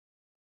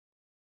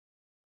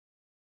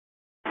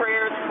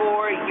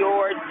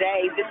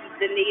today. This is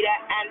Danita,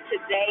 and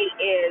today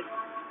is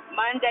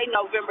Monday,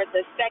 November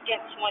the 2nd,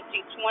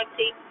 2020.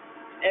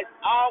 As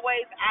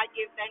always, I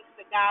give thanks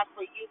to God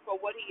for you,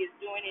 for what He is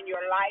doing in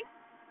your life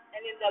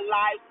and in the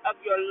lives of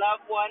your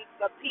loved ones,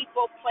 the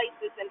people,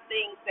 places, and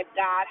things that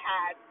God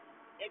has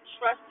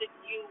entrusted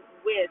you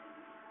with.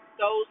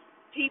 Those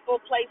people,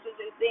 places,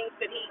 and things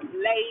that He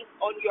lays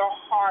on your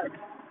heart,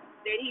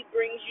 that He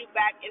brings you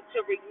back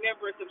into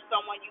remembrance of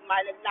someone you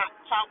might have not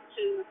talked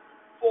to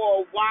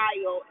for a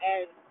while,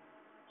 and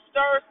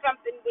stir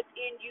something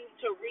within you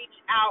to reach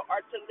out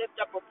or to lift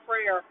up a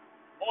prayer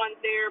on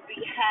their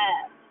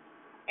behalf.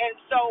 And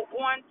so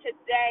on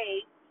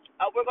today,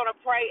 we're going to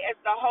pray as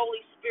the Holy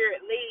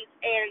Spirit leads,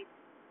 and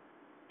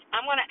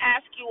I'm going to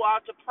ask you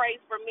all to pray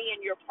for me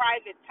in your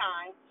private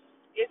time.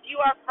 If you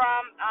are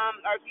from,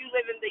 or if you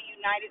live in the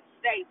United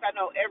States, I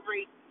know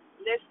every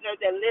listener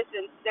that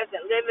listens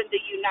doesn't live in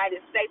the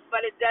United States,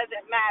 but it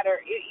doesn't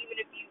matter,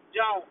 even if you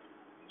don't.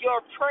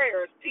 Your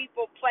prayers,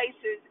 people,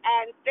 places,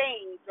 and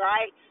things,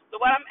 right? So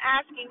what I'm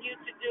asking you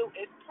to do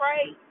is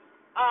pray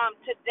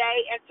today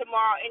and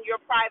tomorrow in your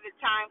private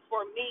time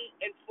for me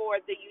and for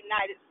the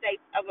United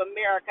States of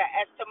America,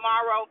 as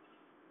tomorrow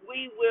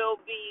we will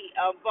be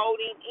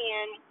voting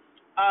in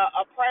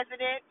a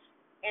president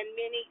and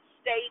many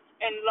states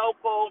and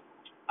local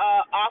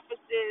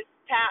offices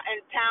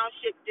and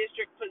township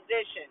district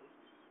positions.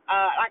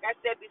 Like I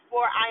said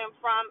before, I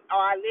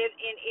live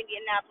in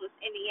Indianapolis,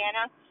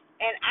 Indiana,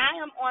 and I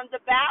am on the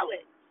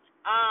ballot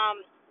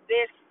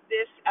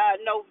this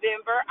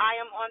November. I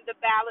am on the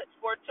ballot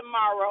for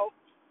tomorrow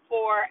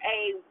for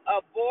a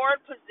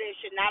board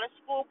position, not a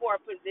school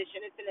board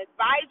position. It's an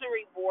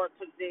advisory board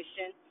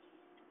position,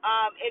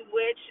 in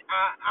which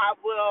I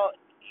will,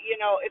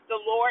 if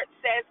the Lord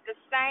says the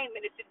same,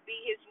 and if it be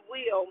His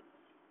will,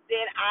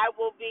 then I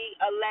will be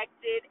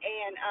elected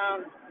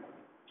and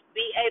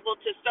be able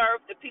to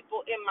serve the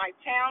people in my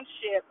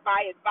township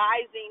by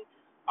advising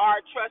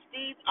our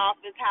trustee's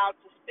office how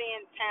to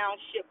spend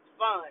township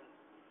funds.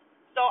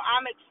 So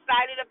I'm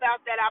excited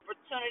about that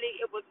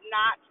opportunity. It was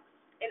not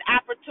an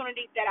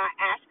opportunity that I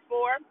asked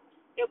for.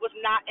 It was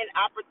not an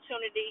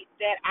opportunity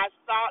that I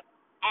sought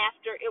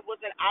after. It was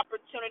an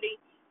opportunity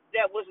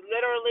that was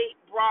literally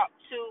brought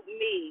to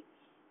me.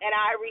 And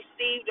I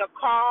received a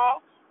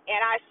call,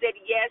 and I said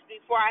yes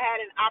before I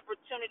had an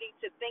opportunity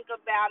to think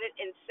about it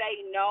and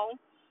say no.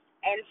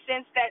 And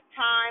since that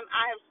time,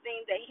 I have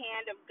seen the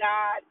hand of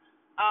God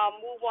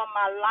move on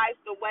my life,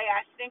 the way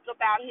I think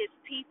about His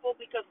people,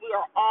 because we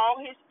are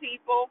all His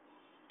people,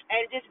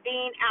 and just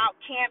being out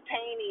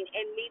campaigning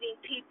and meeting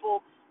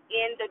people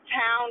in the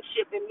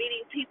township and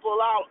meeting people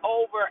all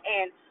over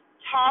and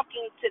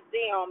talking to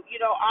them,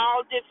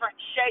 all different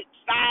shapes,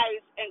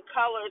 size, and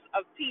colors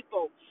of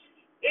people.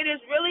 It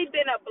has really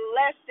been a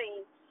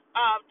blessing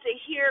to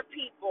hear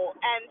people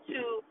and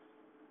to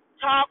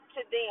talk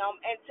to them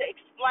and to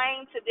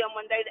explain to them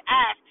when they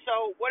ask,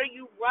 so what are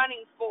you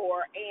running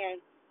for? And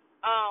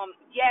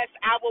yes,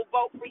 I will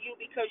vote for you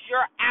because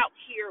you're out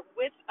here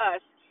with us.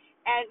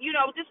 And,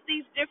 just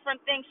these different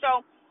things.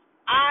 So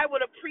I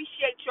would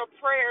appreciate your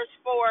prayers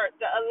for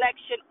the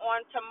election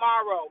on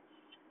tomorrow,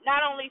 not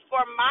only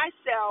for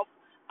myself,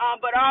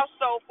 but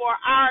also for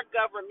our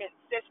government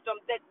system,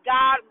 that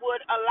God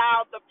would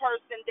allow the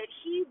person that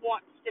He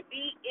wants to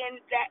be in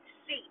that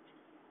seat,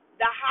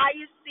 the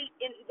highest seat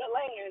in the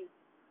land,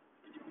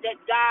 that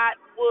God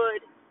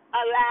would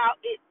allow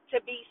it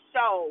to be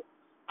so,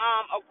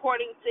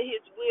 according to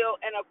His will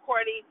and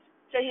according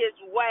to His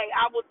way.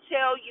 I will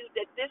tell you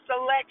that this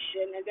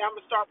election, and then I'm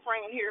going to start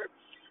praying here,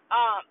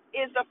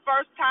 is the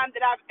first time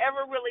that I've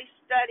ever really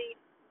studied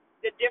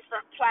the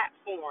different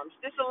platforms.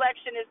 This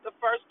election is the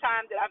first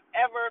time that I've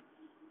ever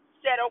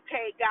said,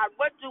 okay, God,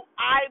 what do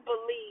I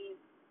believe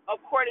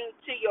according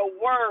to your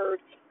word,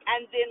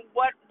 and then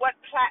what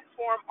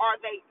platform are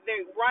they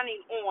running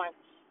on?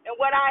 And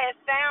what I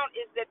have found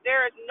is that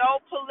there is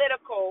no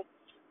political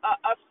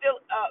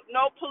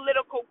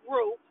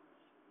group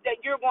that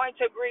you're going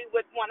to agree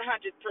with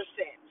 100%.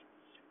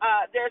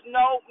 There's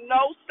no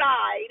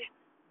side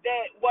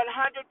that 100%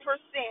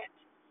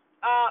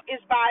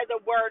 is by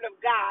the word of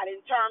God, in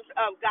terms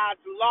of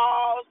God's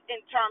laws, in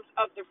terms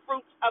of the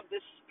fruits of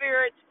the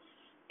Spirit,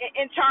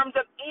 in terms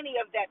of any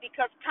of that,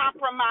 because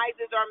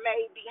compromises are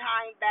made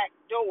behind back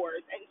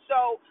doors. And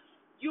so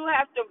you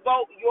have to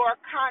vote your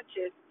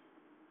conscience,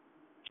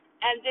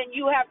 and then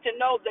you have to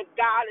know that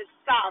God is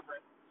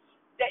sovereign,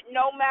 that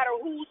no matter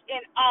who's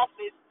in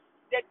office,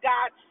 that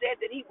God said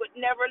that He would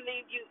never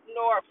leave you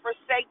nor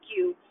forsake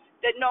you,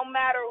 that no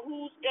matter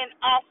who's in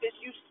office,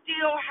 you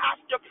still have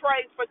to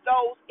pray for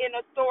those in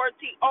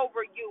authority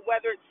over you,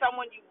 whether it's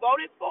someone you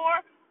voted for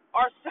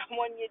or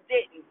someone you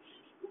didn't,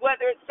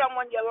 whether it's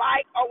someone you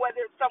like or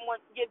whether it's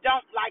someone you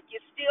don't like. You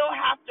still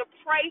have to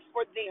pray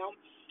for them,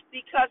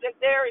 because if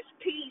there is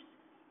peace,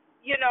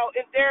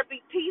 if there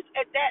be peace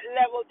at that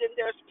level, then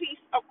there's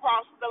peace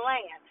across the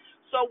land.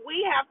 So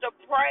we have to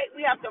pray,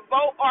 we have to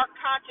vote our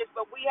conscience,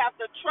 but we have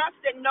to trust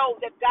and know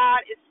that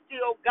God is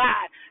still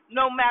God,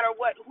 no matter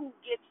who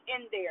gets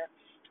in there.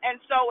 And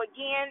so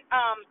again,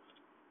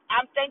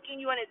 I'm thanking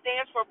you in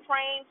advance for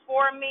praying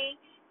for me,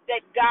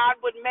 that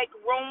God would make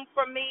room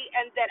for me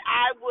and that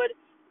I would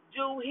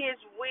do his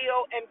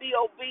will and be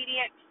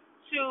obedient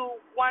to,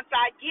 once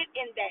I get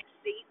in that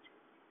seat,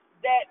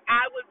 that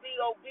I would be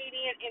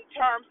obedient in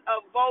terms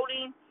of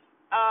voting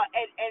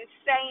and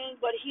saying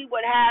what he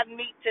would have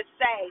me to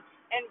say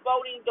and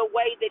voting the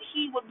way that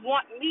he would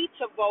want me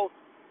to vote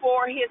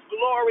for his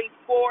glory,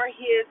 for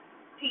his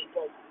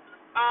people.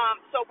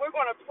 So we're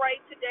going to pray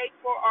today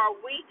for our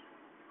week,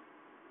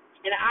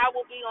 and I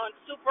will be on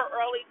super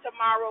early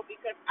tomorrow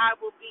because I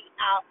will be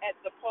out at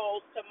the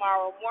polls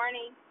tomorrow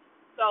morning.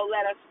 So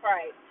let us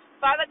pray.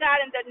 Father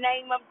God, in the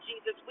name of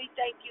Jesus, we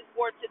thank you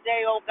for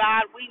today, oh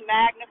God. We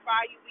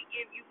magnify you. We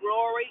give you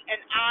glory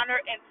and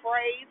honor and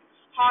praise.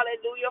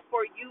 Hallelujah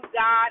for you,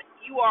 God.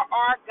 You are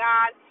our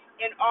God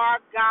and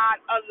our God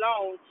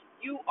alone.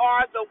 You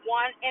are the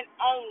one and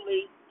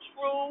only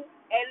true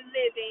and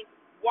living,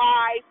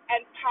 wise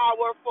and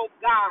powerful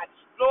God.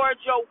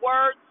 Lord, your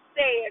word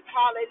says,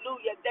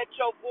 hallelujah, that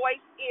your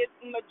voice is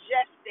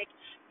majestic.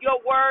 Your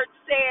word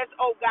says,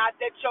 oh God,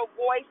 that your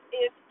voice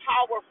is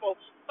powerful.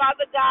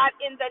 Father God,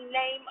 in the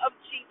name of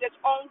Jesus,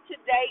 on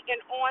today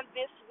and on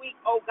this week,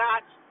 oh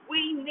God,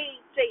 we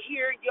need to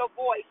hear your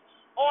voice.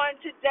 On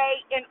today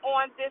and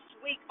on this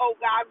week, oh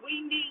God, we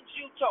need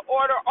you to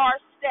order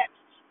our steps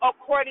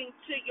according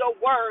to your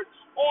word.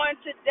 On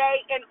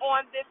today and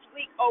on this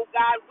week, oh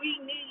God, we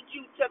need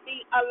you to be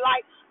a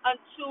light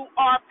unto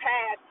our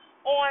path.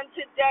 On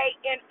today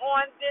and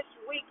on this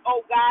week,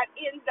 oh God,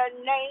 in the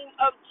name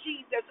of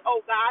Jesus,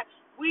 oh God,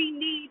 we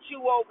need you,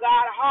 oh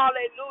God,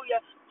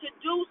 hallelujah, to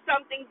do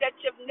something that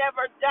you've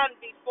never done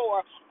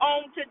before.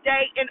 On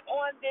today and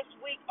on this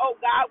week, oh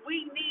God,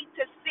 we need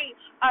to see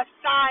a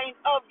sign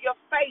of your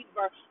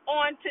favor.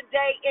 On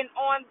today and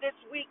on this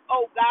week,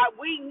 oh God,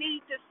 we need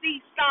to see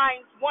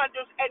signs,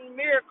 wonders, and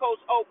miracles,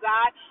 oh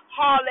God,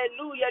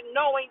 hallelujah,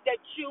 knowing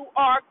that you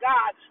are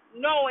God,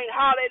 knowing,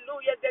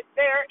 hallelujah, that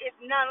there is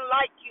none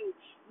like you,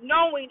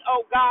 knowing,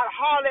 oh God,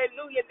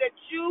 hallelujah, that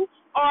you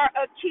are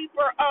a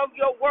keeper of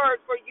your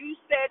word, for you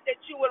said that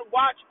you would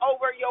watch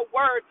over your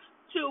word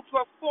to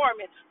perform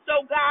it.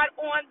 So God,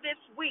 on this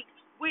week,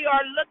 we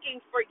are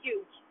looking for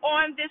you.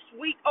 On this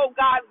week, oh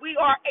God, we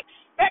are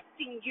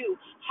expecting you,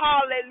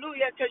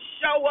 hallelujah, to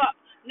show up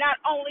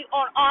not only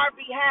on our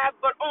behalf,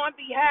 but on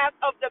behalf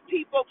of the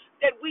people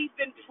that we've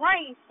been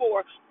praying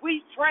for.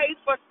 We prayed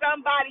for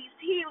somebody's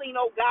healing,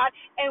 oh God,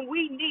 and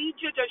we need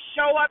you to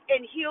show up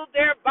and heal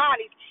their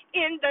bodies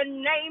in the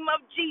name of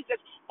Jesus.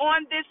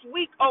 On this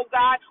week, oh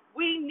God,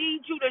 we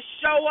need you to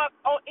show up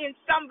in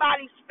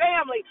somebody's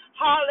family.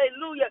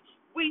 Hallelujah.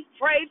 We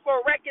prayed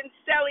for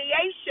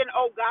reconciliation,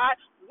 oh God.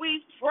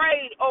 We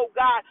prayed, oh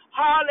God,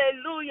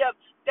 hallelujah,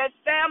 that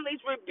families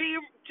would be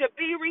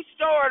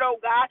restored, oh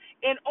God.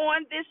 And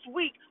on this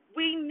week,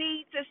 we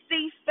need to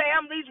see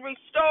families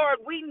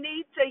restored. We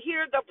need to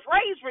hear the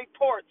praise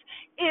reports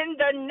in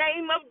the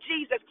name of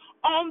Jesus.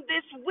 On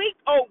this week,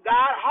 oh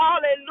God,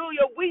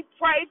 hallelujah, we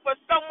pray for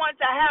someone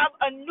to have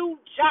a new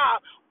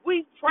job.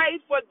 We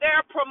pray for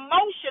their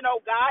promotion,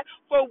 oh God,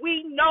 for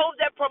we know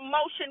that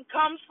promotion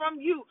comes from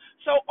you.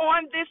 So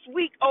on this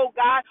week, oh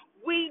God,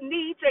 we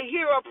need to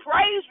hear a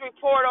praise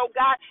report, oh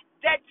God,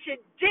 that you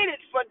did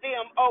it for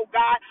them, oh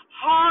God.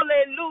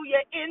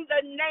 Hallelujah. In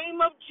the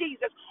name of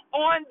Jesus.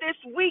 On this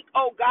week,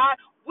 oh God,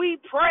 we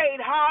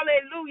prayed,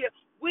 hallelujah.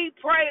 We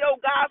prayed, oh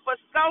God, for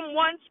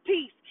someone's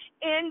peace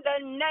in the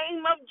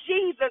name of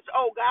Jesus,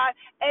 oh God.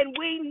 And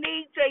we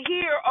need to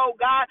hear, oh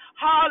God,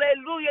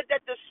 hallelujah,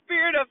 that the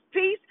spirit of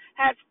peace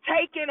has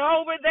taken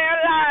over their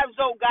lives,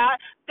 oh God.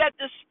 That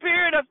the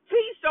spirit of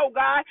peace, oh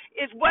God,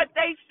 is what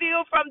they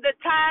feel from the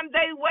time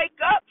they wake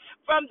up,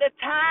 from the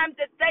time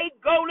that they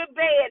go to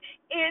bed.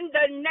 In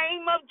the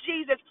name of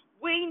Jesus,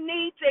 we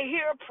need to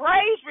hear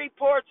praise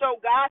reports, oh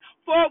God,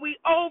 for we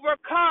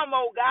overcome,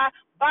 oh God,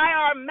 by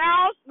our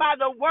mouths, by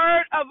the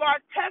word of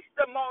our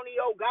testimony,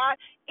 oh God,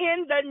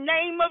 in the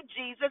name of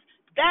Jesus.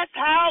 That's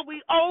how we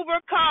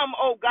overcome,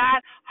 oh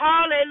God.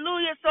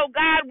 Hallelujah. So,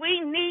 God,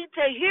 we need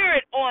to hear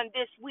it on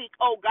this week,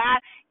 oh God.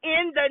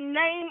 In the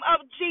name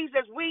of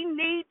Jesus, we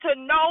need to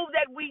know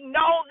that we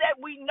know that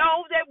we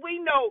know that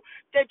we know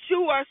that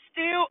you are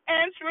still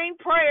answering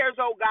prayers,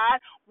 oh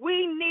God.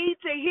 We need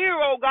to hear,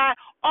 oh God,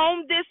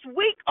 on this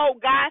week, oh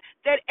God,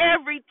 that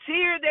every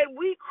tear that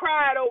we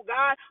cried, oh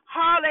God,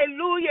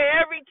 hallelujah,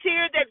 every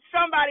tear that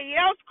somebody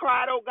else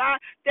cried, oh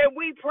God, that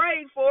we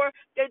prayed for,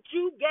 that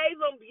you gave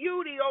them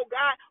beauty, oh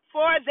God,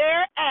 for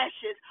their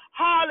ashes.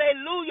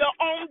 Hallelujah.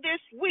 On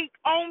this week,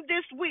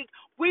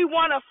 we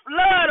want to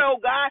flood,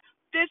 oh God,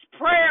 this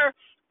prayer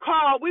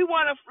call. We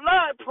want to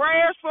flood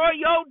prayers for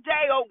your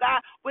day, oh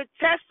God, with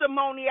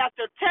testimony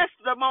after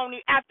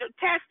testimony after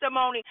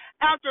testimony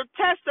after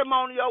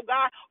testimony, oh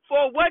God,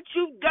 for what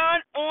you've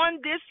done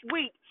on this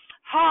week.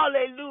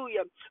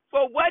 Hallelujah.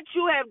 For what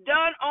you have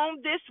done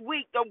on this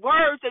week, the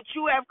words that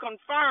you have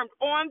confirmed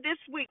on this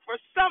week for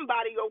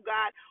somebody, oh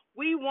God,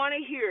 we want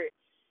to hear it.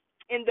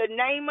 In the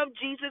name of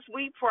Jesus,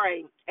 we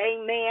pray.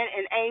 Amen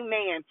and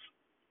amen.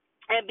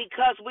 And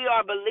because we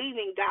are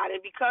believing God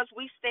and because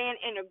we stand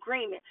in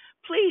agreement,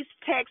 please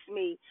text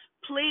me.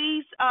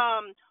 Please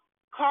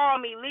call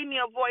me, leave me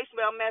a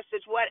voicemail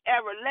message,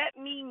 whatever. Let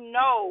me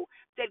know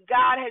that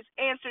God has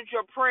answered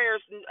your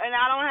prayers. And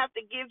I don't have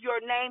to give your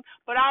name,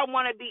 but I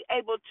want to be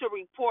able to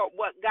report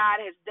what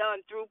God has done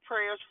through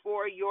prayers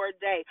for your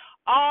day.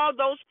 All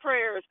those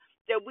prayers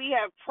that we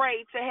have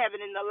prayed to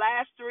heaven in the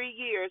last 3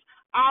 years,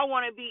 I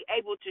want to be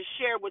able to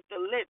share with the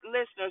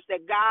listeners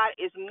that God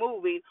is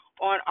moving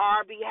on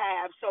our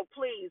behalf. So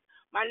please,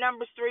 my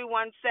number is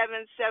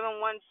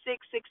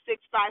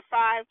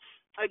 317-716-6655.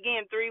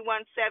 Again,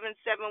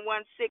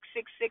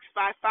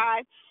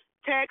 317-716-6655.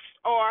 Text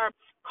or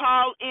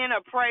call in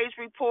a praise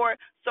report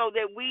so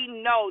that we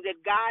know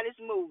that God is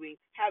moving.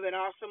 Have an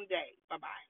awesome day. Bye-bye.